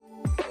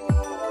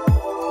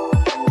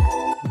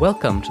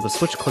Welcome to the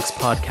Switch Clicks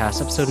Podcast,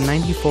 episode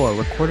 94,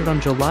 recorded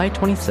on July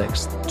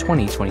 26th,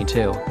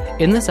 2022.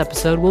 In this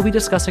episode, we'll be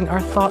discussing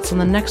our thoughts on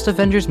the next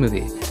Avengers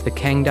movie, the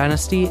Kang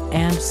Dynasty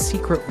and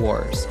Secret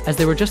Wars, as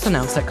they were just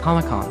announced at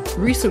Comic-Con.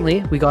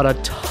 Recently, we got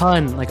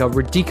a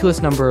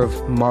ridiculous number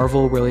of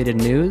Marvel-related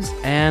news,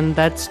 and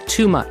that's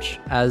too much,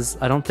 as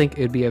I don't think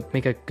it would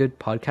make a good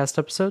podcast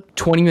episode.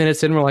 20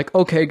 minutes in, we're like,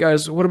 okay,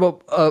 guys, what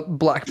about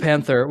Black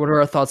Panther? What are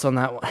our thoughts on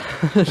that one?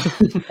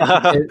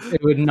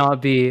 It would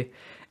not be...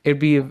 It'd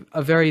be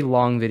a very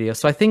long video.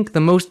 So I think the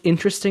most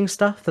interesting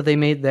stuff that they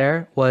made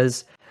there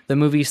was the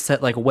movie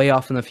set like way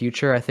off in the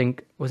future. I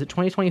think, was it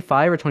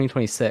 2025 or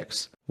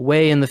 2026?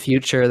 Way in the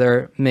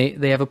future.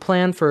 They have a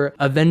plan for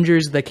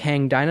Avengers the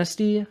Kang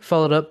Dynasty,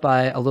 followed up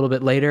by a little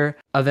bit later,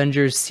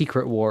 Avengers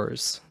Secret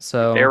Wars.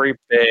 So very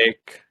big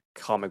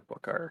comic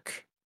book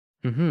arc.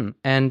 Mm-hmm.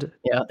 And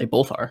yeah, they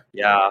both are.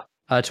 Yeah.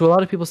 To a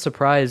lot of people's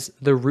surprise,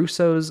 the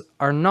Russos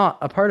are not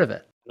a part of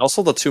it. And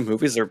also the two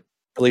movies are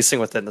releasing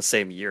within the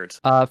same year.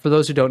 For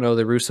those who don't know,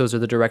 the Russos are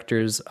the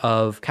directors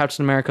of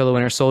Captain America: The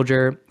Winter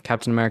Soldier,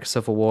 Captain America: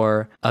 Civil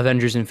War,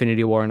 Avengers: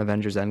 Infinity War, and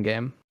Avengers: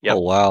 Endgame. Yep.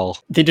 Oh wow,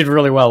 they did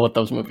really well with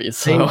those movies.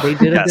 So. They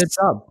did a good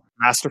job.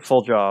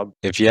 Masterful job.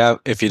 If you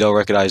don't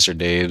recognize their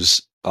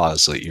names,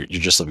 honestly, you're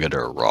just living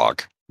under a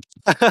rock.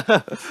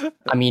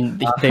 I mean,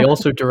 they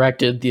also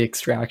directed The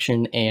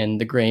Extraction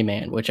and The Gray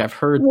Man, which I've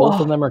heard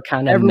both of them are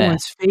kind of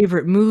everyone's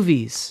favorite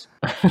movies.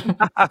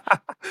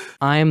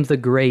 I'm the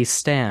Gray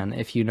Stan,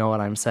 if you know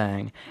what I'm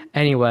saying.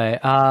 Anyway,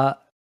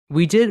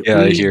 we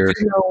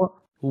know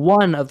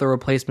one of the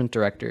replacement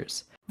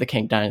directors. The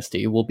Kang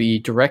Dynasty will be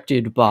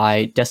directed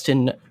by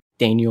Destin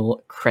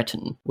Daniel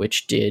Cretton,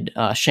 which did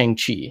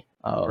Shang-Chi.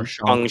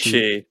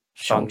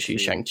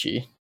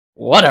 Shang-Chi.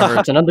 Whatever,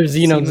 it's another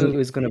Xeno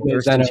is going to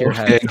burst into your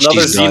head.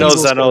 Another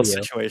Xeno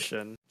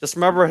situation. Just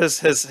remember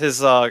his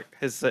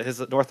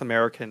North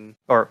American,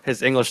 or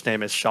his English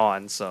name is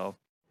Sean, so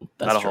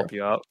that'll help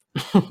you out.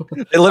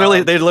 They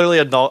literally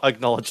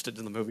acknowledged it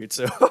in the movie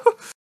too.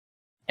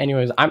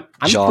 Anyways, I'm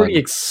pretty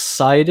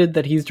excited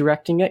that he's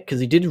directing it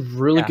because he did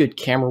really good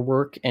camera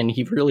work and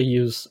he really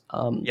used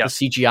the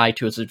CGI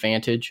to his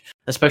advantage,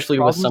 especially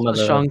with some of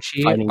the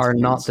Shang-Chi are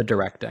not the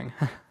directing.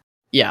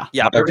 Yeah.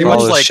 Pretty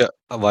much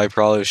my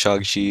problem with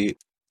Shang-Chi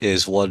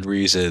is one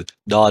reason: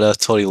 not enough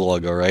Tony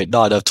Leung. All right,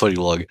 not enough Tony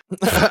Leung.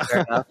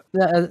 Fair enough.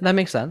 That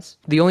makes sense.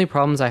 The only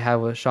problems I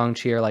have with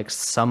Shang-Chi are like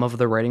some of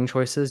the writing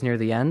choices near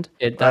the end.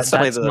 That's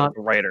not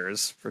the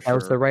writers for sure. That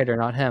was the writer,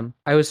 not him.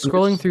 I was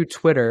scrolling through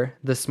Twitter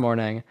this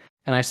morning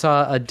and I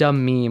saw a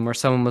dumb meme where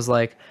someone was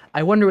like,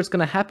 "I wonder what's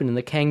going to happen in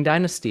the Kang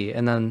Dynasty,"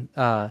 and then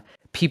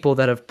people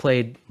that have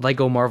played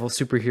Lego Marvel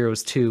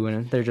Superheroes 2,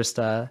 and they're just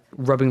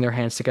rubbing their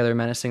hands together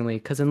menacingly.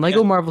 Because in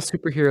Lego Marvel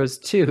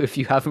Superheroes 2, if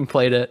you haven't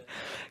played it,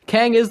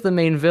 Kang is the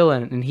main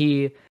villain, and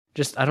he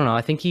just, I don't know,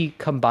 I think he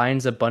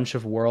combines a bunch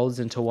of worlds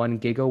into one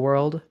Giga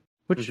world,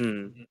 which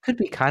could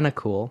be kind of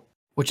cool.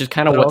 Which is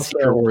kind of what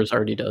Secret Wars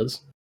already does.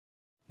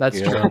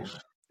 That's true.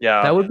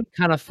 Yeah. That would be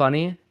kind of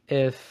funny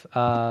if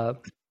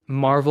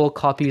Marvel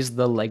copies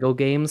the Lego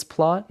games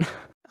plot.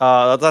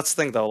 That's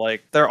the thing, though.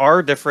 Like, there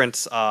are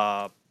different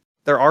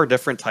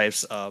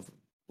types of,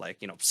 like,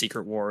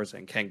 Secret Wars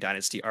and Kang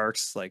Dynasty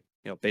arcs, like,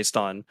 based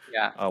on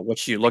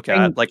what you look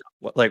at. Like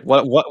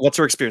what's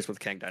your experience with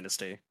Kang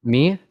Dynasty?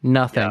 Me?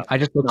 Nothing. Yeah, I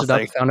just looked it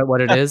up, found out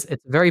what it is.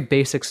 It's a very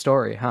basic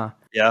story, huh?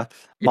 Yeah.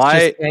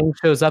 Kang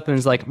shows up and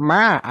is like,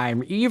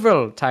 I'm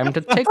evil. Time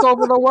to take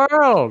over the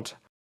world.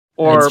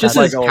 Or it's just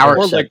his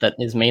power set that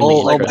is mainly.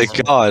 Oh my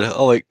god!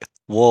 Oh like,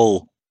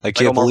 whoa! I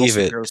can't believe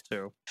it.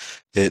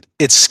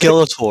 It's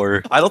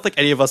Skeletor. I don't think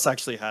any of us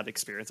actually had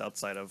experience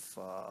outside of,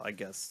 I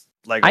guess,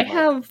 like I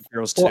have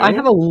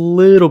a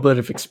little bit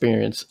of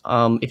experience.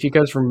 If you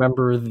guys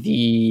remember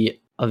the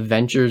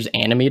Avengers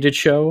animated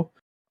show,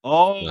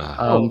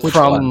 which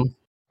from one?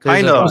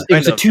 It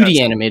was a 2D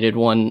animated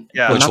one,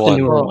 but not the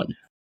newer one.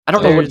 I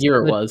don't know what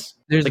year it was.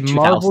 There's like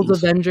Marvel's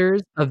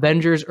Avengers,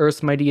 Avengers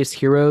Earth's Mightiest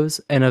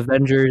Heroes, and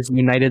Avengers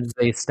United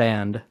They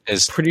Stand.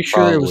 Pretty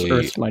sure it was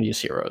Earth's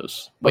Mightiest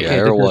Heroes. But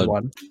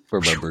everyone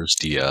remembers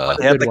they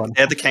had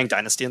the Kang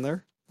Dynasty in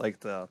there? Like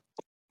the...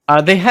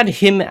 they had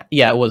him...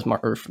 Yeah, it was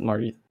Earth's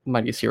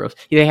Mightiest Heroes.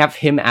 They have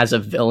him as a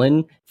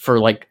villain for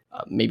like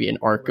maybe an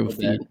arc of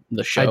the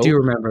show. I do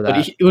remember that.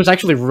 But it was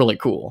actually really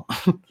cool.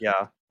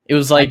 Yeah. It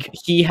was like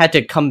he had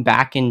to come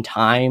back in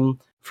time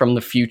from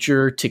the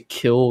future to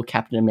kill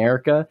Captain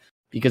America,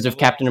 because if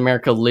Captain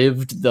America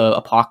lived, the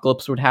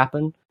apocalypse would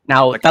happen.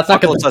 Now, like, that's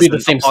not going to be the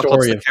same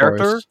story, of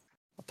course.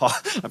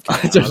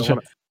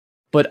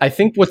 But I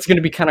think what's going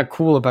to be kind of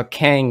cool about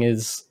Kang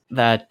is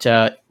that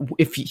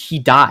if he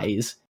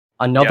dies,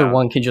 another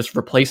one can just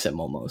replace him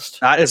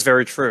almost. That is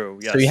very true,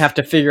 yes. So you have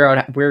to figure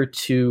out where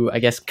to, I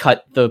guess,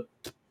 cut the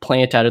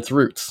plant at its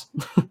roots.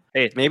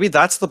 Hey, maybe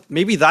that's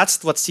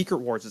what Secret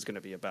Wars is going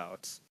to be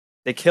about.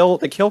 They kill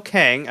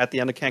Kang at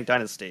the end of Kang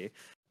Dynasty,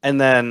 and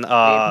then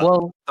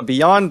the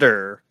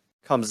Beyonder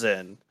comes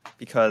in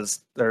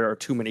because there are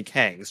too many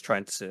Kangs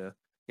trying to,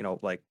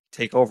 take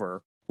take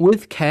over.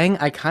 with Kang,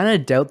 I kind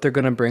of doubt they're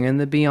going to bring in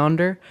the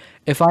Beyonder.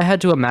 If I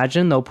had to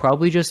imagine, they'll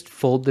probably just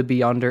fold the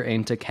Beyonder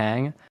into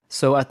Kang.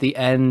 So at the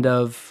end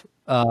of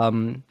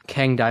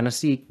Kang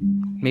Dynasty,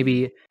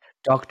 maybe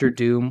Doctor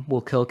Doom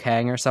will kill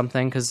Kang or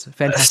something, because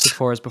Fantastic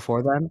Four is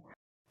before then.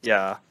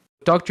 Yeah.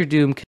 Doctor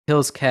Doom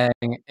kills Kang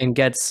and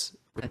gets...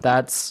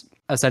 That's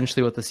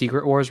essentially what the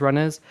Secret Wars run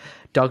is.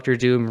 Doctor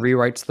Doom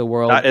rewrites the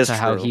world to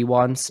how he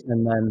wants,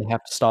 and then they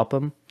have to stop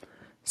him.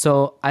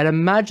 So I'd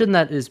imagine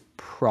that is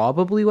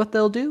probably what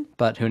they'll do,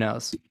 but who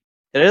knows?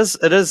 It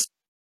is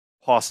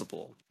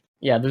possible.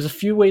 Yeah, there's a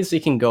few ways they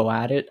can go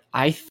at it.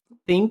 I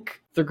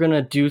think they're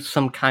gonna do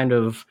some kind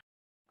of,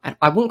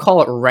 I wouldn't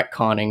call it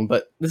retconning,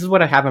 but this is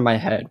what I have in my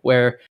head,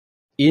 where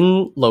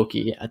in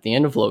Loki, at the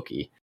end of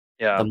Loki,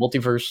 the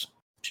multiverse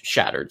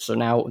shattered. So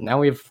now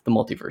we have the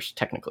multiverse,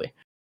 technically.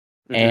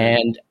 Mm-hmm.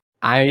 And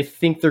I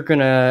think they're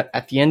gonna,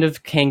 at the end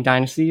of Kang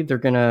Dynasty, they're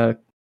gonna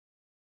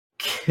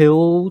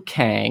kill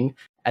Kang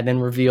and then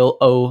reveal,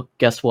 oh,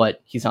 guess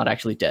what? He's not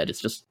actually dead.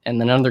 It's just, and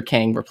then another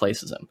Kang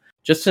replaces him,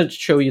 just to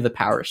show you the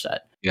power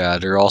set. Yeah,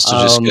 they're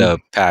also just gonna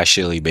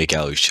passionately make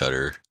out each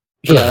other.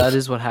 Yeah, that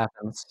is what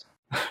happens.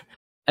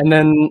 And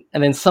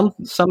then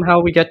somehow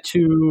we get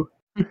to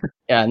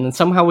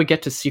somehow we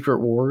get to Secret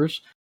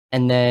Wars,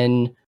 and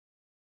then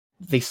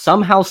they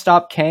somehow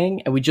stop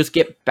Kang, and we just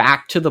get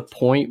back to the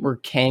point where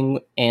Kang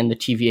and the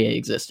TVA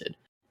existed.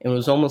 It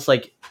was almost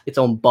like its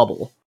own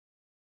bubble.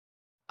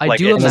 I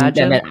do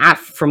imagine. And then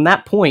from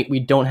that point, we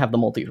don't have the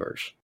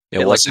multiverse.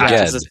 Yeah, once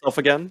again. Itself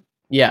again.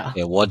 Yeah.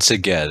 Yeah. Once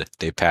again,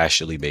 they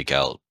passionately make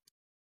out.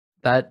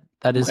 That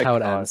is how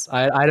it ends.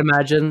 I'd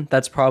imagine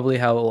that's probably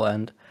how it will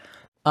end.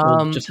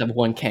 We'll just have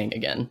one Kang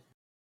again.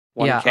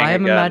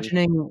 I'm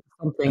imagining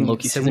something and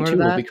Loki similar season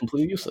 2 to that. Will be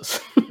completely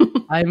useless.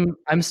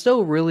 I'm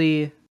still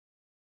really,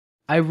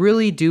 I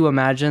really do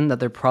imagine that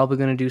they're probably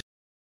going to do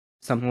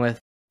something with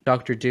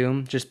Doctor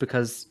Doom, just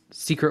because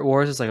Secret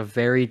Wars is like a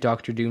very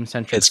Doctor Doom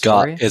centric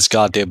story. It's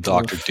goddamn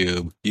Doctor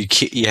Doom.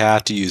 You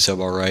have to use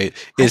him, all right.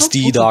 It's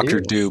the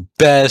Doctor Doom,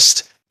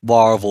 best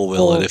Marvel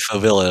villain, if a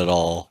villain at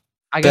all.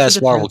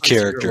 Best Marvel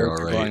character,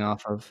 all right. Going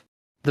off of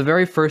the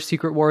very first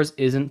Secret Wars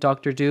isn't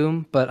Doctor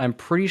Doom, but I'm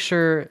pretty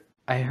sure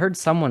I heard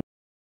someone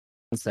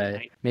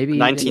say maybe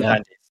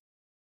 1990s.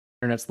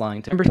 Internet's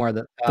lying to me. More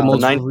that the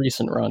most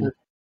recent run.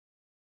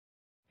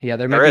 Yeah,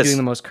 they're maybe doing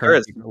the most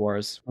current Secret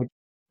Wars.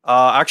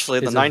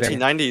 Actually, the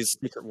 1990s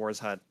Secret Wars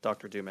had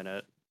Doctor Doom in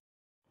it.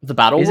 The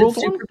Battle World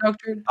one?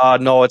 Doctor?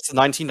 No, it's the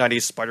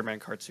 1990s Spider-Man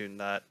cartoon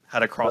that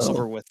had a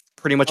crossover with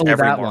pretty much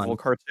every Marvel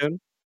cartoon.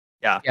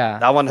 Yeah,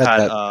 that one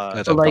had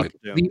so like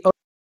the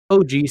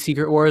OG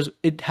Secret Wars,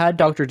 it had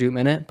Doctor Doom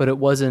in it, but it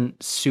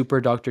wasn't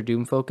super Doctor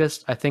Doom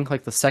focused. I think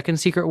like the second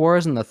Secret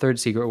Wars and the third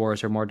Secret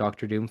Wars are more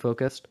Doctor Doom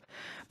focused.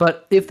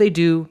 But if they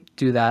do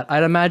that,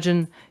 I'd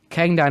imagine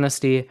Kang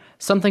Dynasty,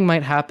 something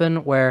might happen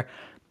where,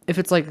 if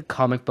it's like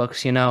comic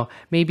books,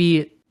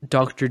 maybe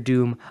Doctor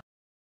Doom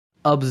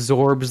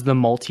absorbs the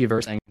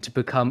multiverse to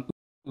become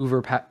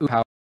uber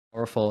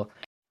powerful.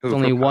 There's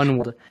only one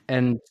world,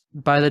 and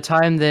by the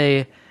time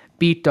they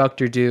beat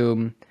Doctor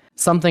Doom,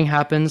 something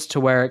happens to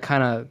where it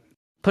kind of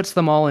puts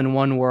them all in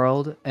one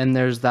world, and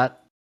there's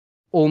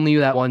only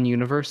that one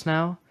universe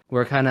now,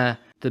 where kind of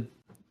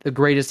the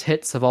greatest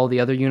hits of all the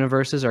other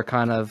universes are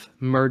kind of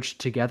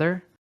merged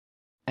together,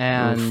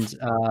 and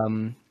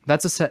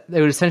it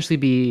would essentially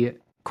be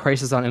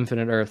Crisis on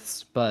Infinite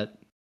Earths, but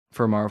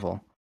for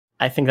Marvel.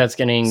 I think that's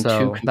getting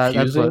too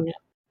confusing,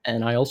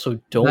 and I also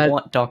don't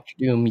want Doctor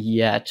Doom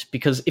yet,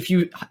 because if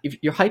you're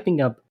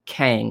hyping up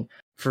Kang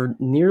for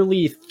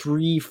nearly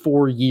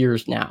 3-4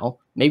 years now,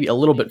 maybe a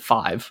little bit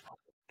 5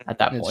 at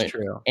that point,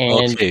 true.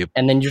 And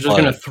then you're just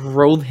gonna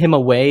throw him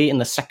away in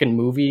the second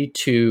movie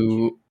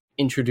to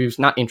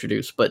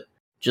but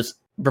just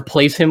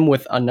replace him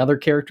with another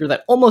character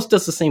that almost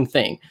does the same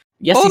thing.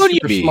 Yes, he's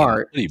super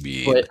smart, but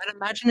I'd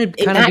imagine it'd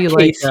kind of be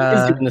like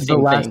the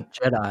Last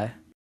Jedi,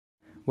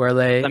 where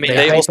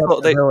they also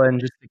the villain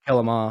just to kill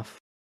him off.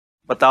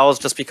 But that was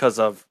just because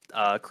of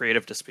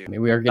creative dispute. I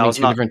mean, we are getting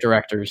two different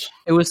directors.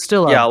 It was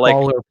still a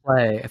baller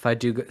play, if I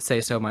do say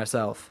so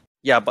myself.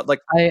 Yeah, but like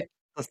I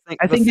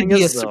think it'd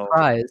be a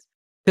surprise,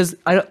 because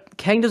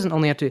Kang doesn't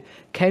only have to.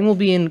 Kang will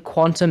be in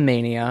Quantum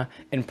Mania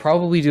and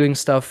probably doing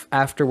stuff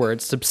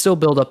afterwards to still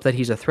build up that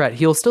he's a threat.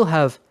 He'll still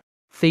have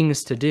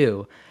things to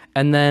do,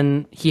 and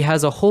then he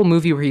has a whole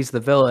movie where he's the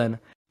villain.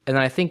 And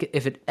I think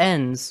if it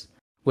ends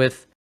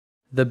with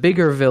the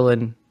bigger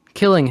villain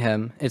killing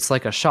him, it's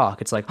like a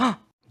shock. It's like,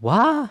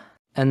 what?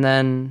 And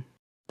then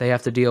they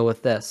have to deal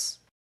with this.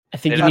 I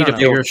think you need a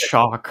bigger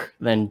shock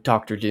than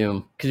Doctor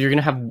Doom, because you're going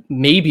to have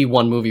maybe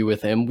one movie with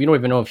him. We don't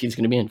even know if he's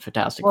going to be in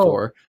Fantastic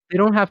Four. They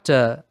don't have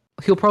to.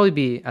 He'll probably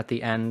be at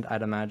the end,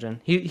 I'd imagine.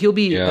 He'll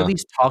be at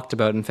least talked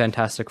about in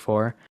Fantastic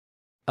Four.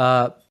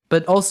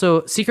 But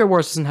also, Secret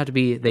Wars doesn't have to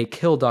be they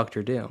kill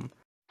Doctor Doom.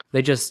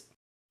 They just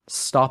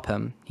stop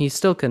him. He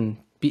still can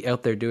be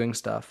out there doing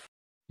stuff.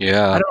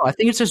 Yeah. I don't know. I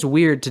think it's just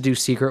weird to do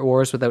Secret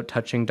Wars without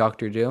touching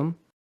Doctor Doom.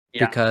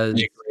 Yeah. Because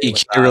you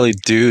can't really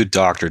do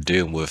Doctor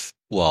Doom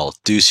well,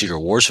 do Secret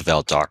Wars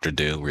without Doctor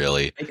Doom,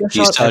 really.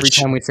 He's every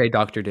time we say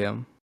Doctor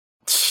Doom.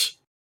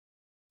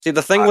 See,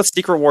 the thing with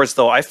Secret Wars,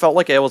 though, I felt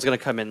like it was going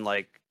to come in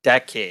like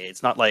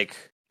decades, not like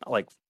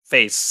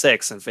Phase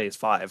 6 and Phase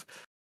 5.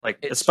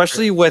 Like,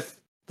 especially true. With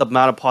the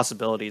amount of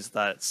possibilities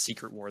that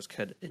Secret Wars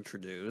could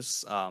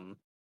introduce.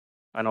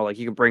 I know, like,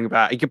 you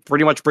could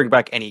pretty much bring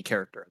back any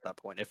character at that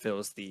point if it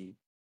was the.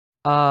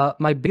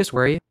 My biggest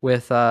worry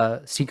with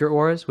Secret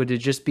Wars would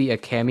just be a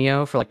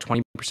cameo for like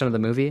 20% of the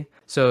movie.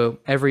 So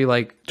every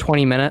like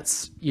 20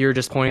 minutes, you're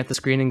just pointing at the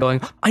screen and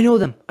going, "I know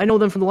them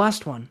from the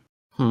last one."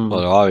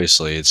 Well,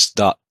 obviously, it's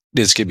gonna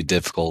be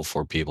difficult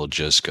for people to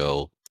just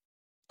go,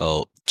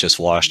 "Oh, just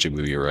watch the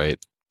movie," right?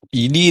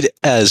 You need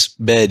as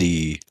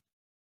many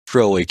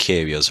throwaway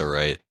cameos, all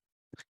right?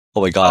 Oh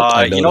my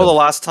god! The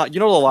last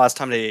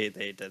time they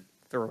did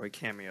throwaway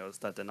cameos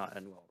that did not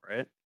end well,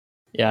 right?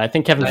 Yeah, I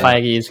think Kevin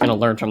Feige is going to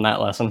learn from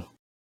that lesson.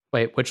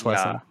 Wait, which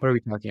lesson? What are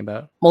we talking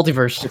about?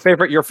 Multiverse. Your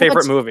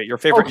favorite movie. Your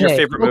favorite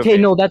movie. Okay,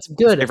 no, that's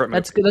good.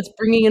 That's good. That's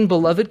bringing in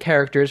beloved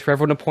characters for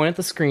everyone to point at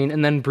the screen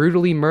and then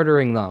brutally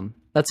murdering them.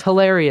 That's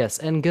hilarious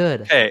and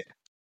good. Okay.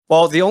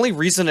 Well, the only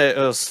reason it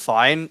was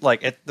fine,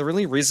 the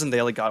only reason they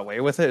only got away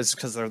with it is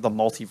because they're the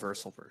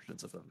multiversal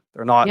versions of them.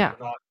 They're not. Yeah.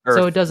 Earth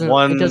so it doesn't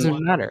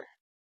matter.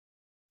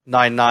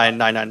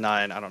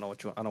 99999. I don't know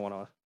what you. I don't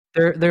want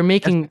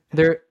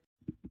to.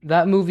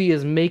 That movie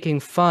is making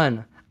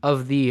fun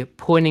of the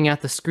pointing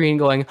at the screen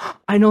going,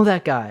 "I know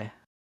that guy."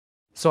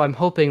 So I'm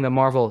hoping that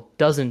Marvel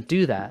doesn't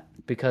do that,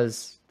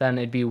 because then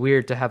it'd be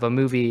weird to have a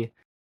movie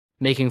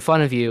making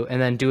fun of you and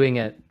then doing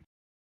it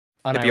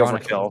unironically. It'd be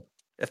overkill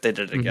if they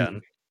did it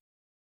again.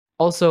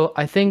 Also,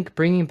 I think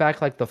bringing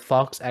back like the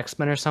Fox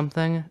X-Men or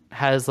something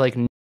has like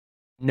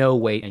no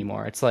weight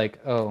anymore. It's like,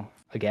 oh,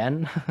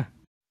 again?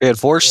 They had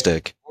Force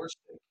Stick.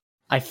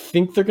 I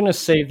think they're gonna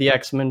save the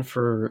X-Men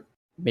for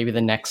maybe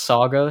the next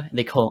saga.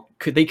 They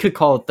could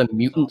call it the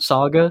Mutant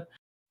Saga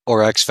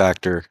or X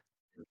Factor.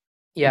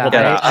 Yeah,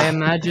 I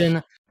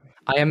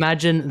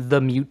imagine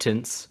the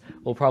mutants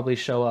will probably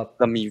show up.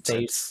 The mutants.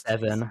 Phase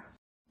 7.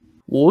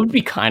 What would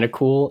be kind of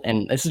cool,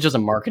 and this is just a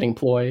marketing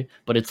ploy,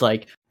 but it's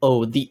like,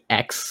 oh, the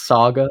X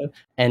Saga,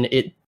 and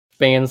it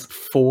spans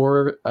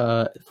 4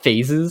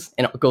 phases,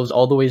 and it goes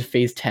all the way to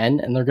Phase 10,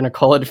 and they're gonna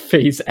call it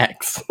Phase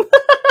X.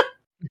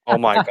 Oh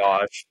my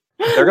gosh.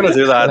 They're gonna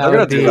do that. They're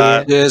gonna do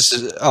that. Yes,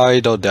 I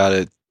don't doubt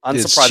it.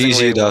 It's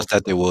cheesy enough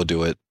that they will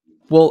do it.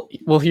 Well,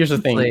 here's the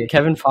thing.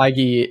 Kevin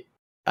Feige,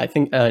 I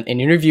think an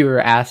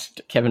interviewer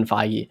asked Kevin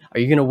Feige, "Are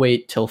you gonna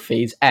wait till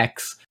Phase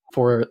X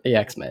for the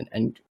X-Men?"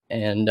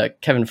 And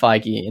Kevin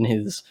Feige, in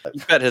his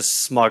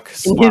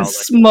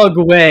smug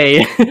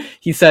way,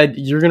 he said,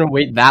 "You're gonna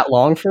wait that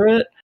long for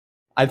it?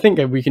 I think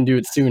we can do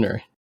it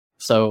sooner."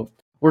 So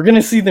we're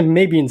gonna see them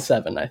maybe in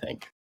 7. I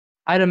think.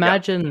 I'd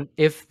imagine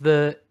if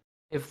the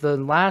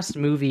last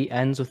movie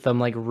ends with them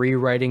like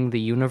rewriting the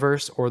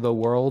universe or the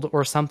world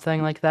or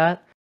something like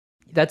that,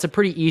 that's a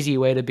pretty easy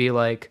way to be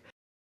like,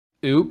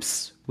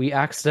 "Oops, we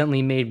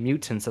accidentally made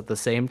mutants at the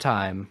same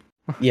time."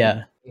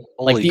 Yeah.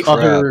 Like the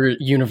other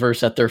universe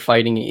that they're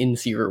fighting in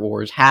Secret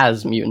Wars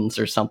has mutants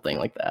or something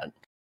like that.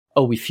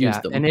 Oh, we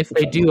fused them. And if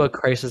they do a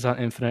Crisis on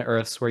Infinite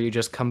Earths where you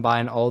just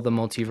combine all the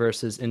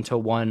multiverses into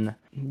one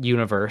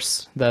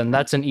universe, then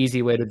that's an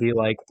easy way to be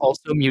like,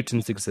 also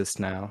mutants exist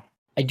now.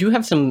 I do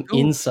have some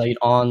insight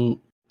on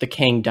the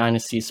Kang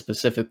Dynasty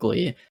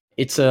specifically.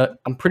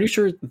 I'm pretty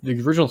sure the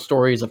original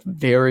story is a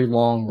very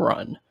long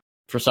run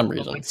for some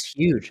reason. It's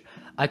huge.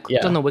 I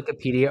clicked on the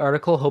Wikipedia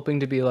article hoping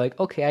to be like,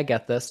 okay, I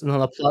get this. And then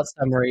the plot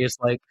summary is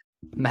like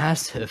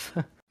massive.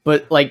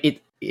 But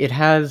like it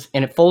has,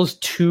 and it follows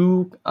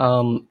 2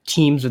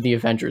 teams of the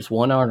Avengers,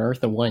 one on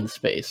Earth and one in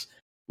space,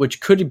 which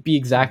could be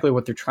exactly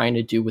what they're trying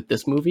to do with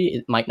this movie.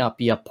 It might not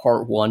be a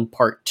part 1,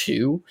 part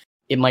 2.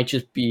 It might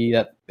just be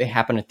that they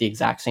happen at the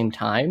exact same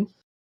time,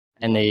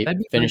 and they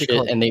finish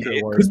it, and they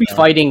could be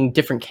fighting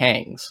different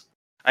Kangs.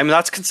 I mean,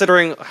 that's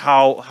considering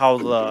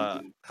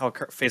how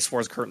Phase 4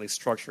 is currently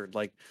structured.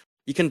 Like,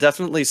 you can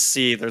definitely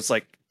see there's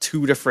like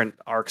 2 different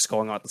arcs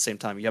going on at the same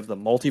time. You have the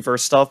multiverse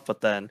stuff, but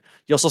then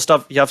you have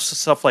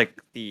stuff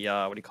like the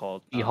what do you call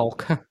it? The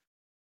Hulk. Hulk.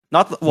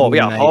 The more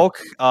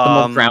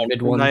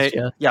grounded ones.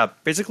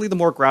 Basically the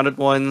more grounded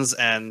ones,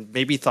 and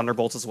maybe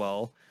Thunderbolts as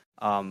well.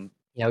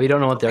 Yeah, we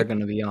don't know what they're going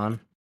to be on.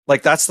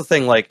 Like, that's the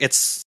thing. Like,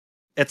 it's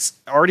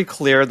already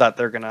clear that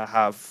they're going to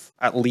have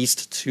at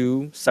least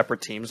 2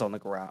 separate teams on the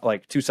ground.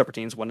 Like, 2 separate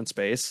teams, one in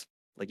space.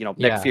 Like,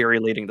 Nick Fury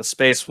leading the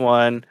space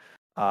one.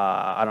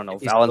 I don't know,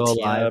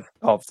 Valentina.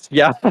 Oh,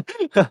 yeah.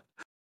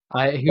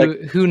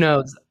 Who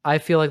knows? I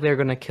feel like they're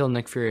going to kill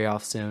Nick Fury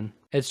off soon.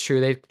 It's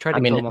true. They've tried to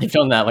kill him. They've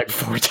done that like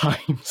 4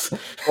 times.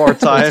 4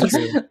 times.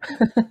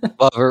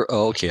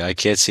 Okay, I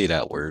can't say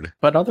that word.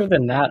 But other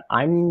than that,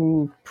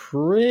 I'm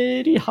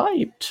pretty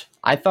hyped.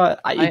 I thought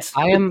it's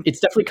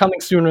definitely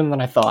coming sooner than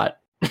I thought.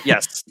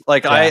 Yes.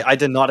 Like, I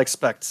did not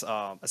expect,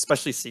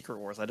 especially Secret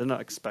Wars, I did not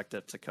expect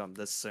it to come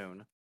this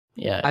soon.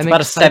 Yeah, it's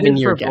about a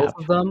 7-year gap. Both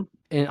of them,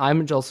 and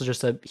I'm also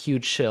just a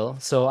huge shill,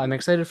 so I'm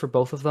excited for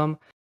both of them.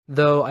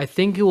 Though I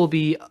think it will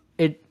be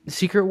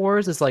Secret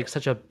Wars is like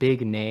such a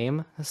big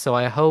name, so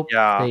I hope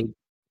Yeah.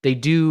 they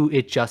do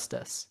it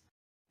justice.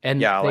 And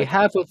Yeah, they like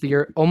have with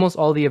almost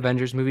all the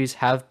Avengers movies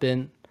have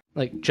been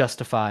like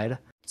justified.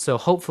 So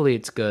hopefully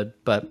it's good,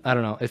 but I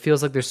don't know. It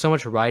feels like there's so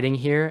much writing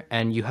here,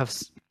 and you have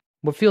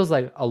what feels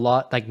like a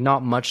lot, like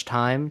not much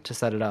time to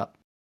set it up.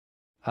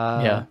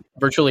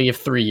 Virtually of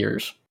 3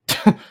 years.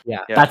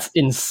 Yeah. That's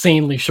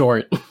insanely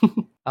short. Who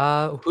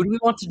do we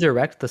want to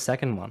direct the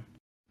second one?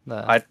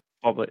 I'd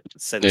probably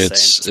say the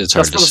same. It's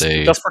hard to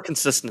say. Just for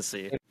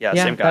consistency. Yeah,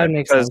 same guy. That would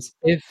make sense.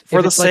 If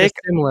for the it's sake, like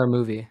a similar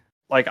movie.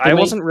 like I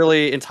wasn't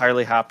really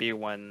entirely happy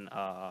when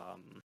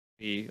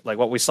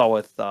what we saw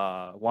with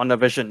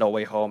WandaVision, No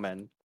Way Home,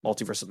 and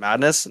Multiverse of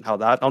Madness, and how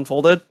that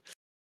unfolded.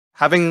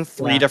 Having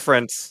three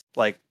different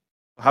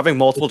having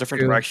multiple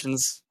different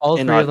directions. All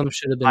three of them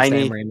should have been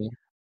Sam Raimi.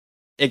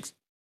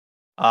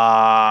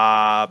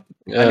 I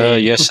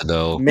mean, yes and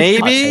no.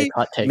 Maybe.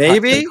 Hot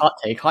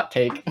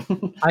take.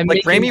 I'm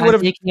like Raimi would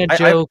have making a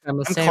joke.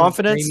 I'm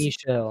confident. Raimi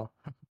show.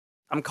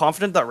 I'm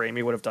confident that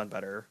Raimi would have done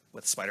better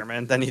with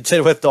Spider-Man than he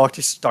did with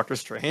Doctor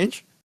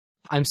Strange.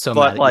 I'm so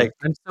mad at you.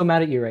 I'm so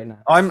mad at you right now.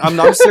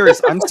 I'm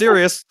serious. I'm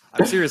serious.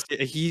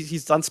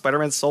 He's done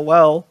Spider-Man so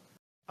well.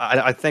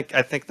 I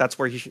think that's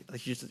where he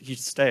should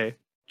stay.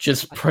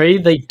 Just pray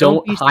they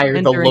don't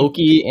hire the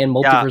Loki and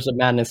Multiverse of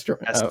Madness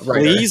writer.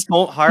 Please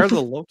don't hire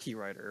the Loki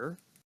writer.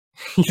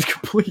 He's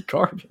complete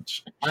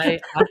garbage.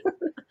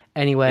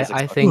 Anyway,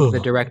 I think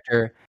the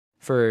director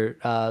for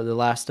the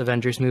last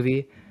Avengers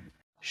movie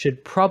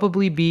should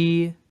probably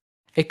be...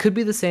 It could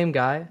be the same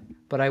guy,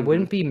 but I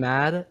wouldn't be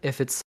mad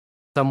if it's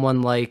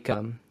someone like...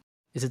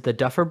 is it the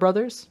Duffer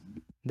Brothers?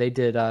 They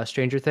did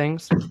Stranger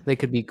Things. They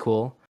could be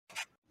cool.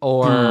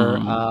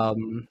 Or...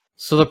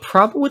 So the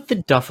problem with the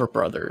Duffer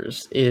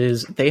Brothers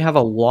is they have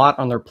a lot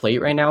on their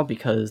plate right now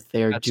because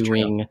they're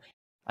doing,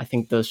 I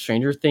think, the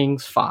Stranger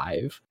Things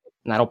 5,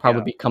 and that'll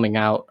probably be coming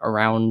out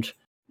around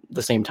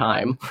the same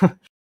time.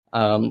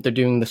 They're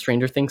doing the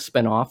Stranger Things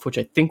spinoff, which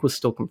I think was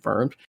still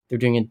confirmed. They're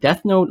doing a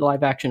Death Note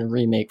live-action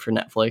remake for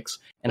Netflix,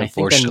 and I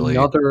think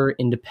another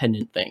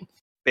independent thing.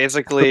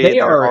 Basically, so they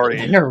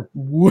are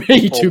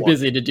way too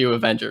busy to do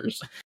Avengers.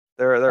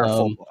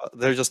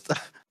 They're just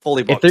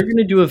fully booked. If they're going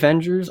to do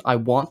Avengers, I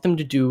want them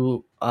to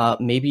do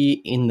maybe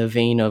in the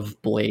vein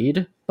of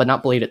Blade, but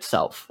not Blade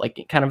itself,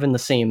 like kind of in the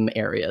same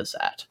area as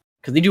that,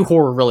 because they do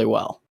horror really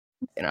well.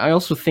 And I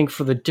also think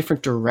for the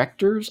different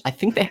directors, I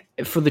think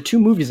for the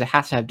two movies, it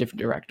has to have different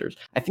directors.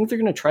 I think they're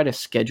going to try to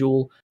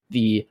schedule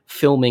the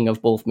filming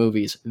of both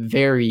movies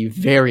very,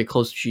 very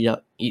close to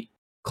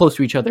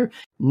each other,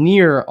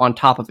 near on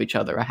top of each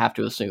other, I have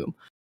to assume,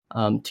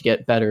 to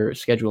get better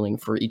scheduling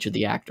for each of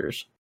the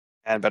actors.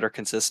 And better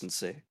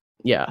consistency.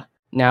 Yeah.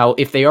 Now,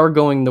 if they are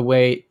going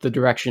the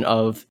direction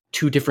of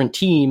two different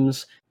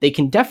teams, they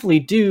can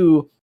definitely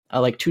do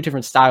like two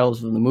different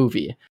styles of the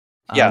movie.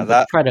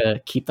 Try to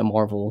keep the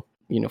Marvel,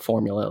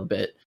 formula a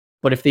bit.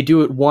 But if they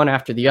do it one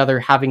after the other,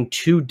 having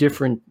two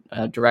different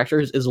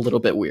directors is a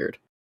little bit weird.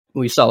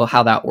 We saw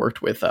how that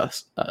worked with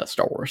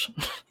Star Wars.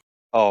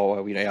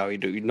 Oh, we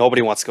do.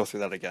 Nobody wants to go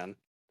through that again.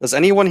 Does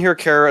anyone here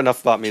care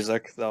enough about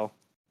music, though?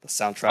 The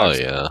soundtrack. Oh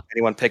yeah.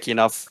 Anyone picky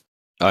enough?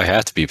 I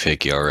have to be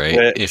picky, all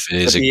right. If it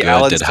isn't good,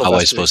 then how am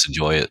I supposed to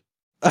enjoy it?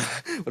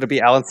 Would it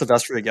be Alan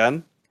Silvestri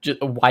again?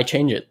 Why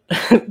change it?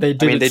 They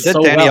did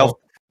Danny well.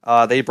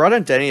 They brought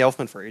in Danny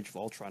Elfman for Age of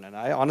Ultron, and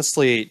I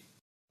honestly,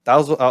 that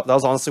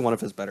was honestly one of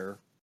his better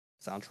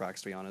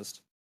soundtracks, to be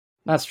honest.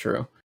 That's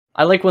true.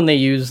 I like when they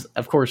use,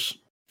 of course,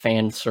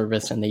 fan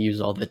service, and they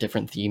use all the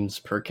different themes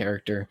per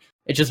character.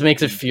 It just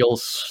makes it feel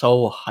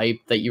so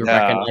hyped that you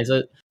recognize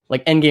it.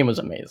 Like Endgame was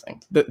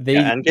amazing. The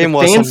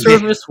fan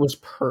service was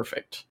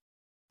perfect.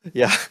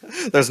 Yeah,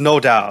 there's no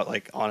doubt.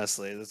 Like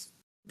honestly,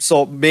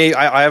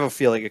 I have a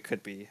feeling it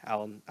could be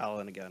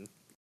Alan again.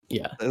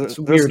 Yeah, there's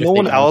no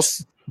one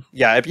else.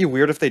 Yeah, it'd be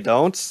weird if they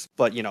don't.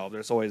 But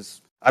there's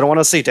always. I don't want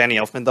to say Danny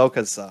Elfman though,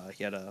 because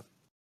he had a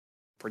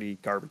pretty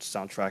garbage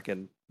soundtrack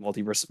in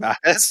Multiverse of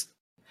Madness.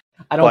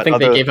 I don't think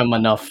they gave him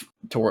enough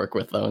to work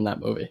with though in that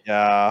movie.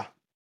 Yeah,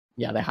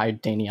 they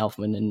hired Danny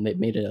Elfman and they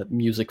made a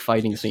music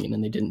fighting scene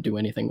and they didn't do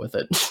anything with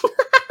it.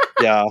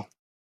 Yeah.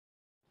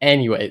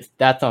 Anyways,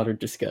 that's our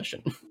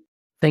discussion.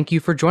 Thank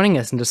you for joining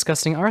us and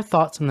discussing our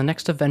thoughts on the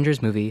next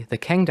Avengers movie, The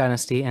Kang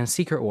Dynasty and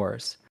Secret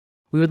Wars.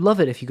 We would love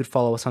it if you could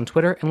follow us on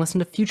Twitter and listen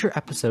to future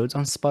episodes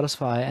on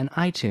Spotify and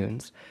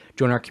iTunes.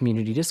 Join our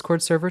community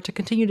Discord server to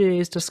continue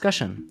today's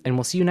discussion, and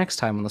we'll see you next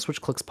time on the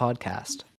Switch Clicks podcast.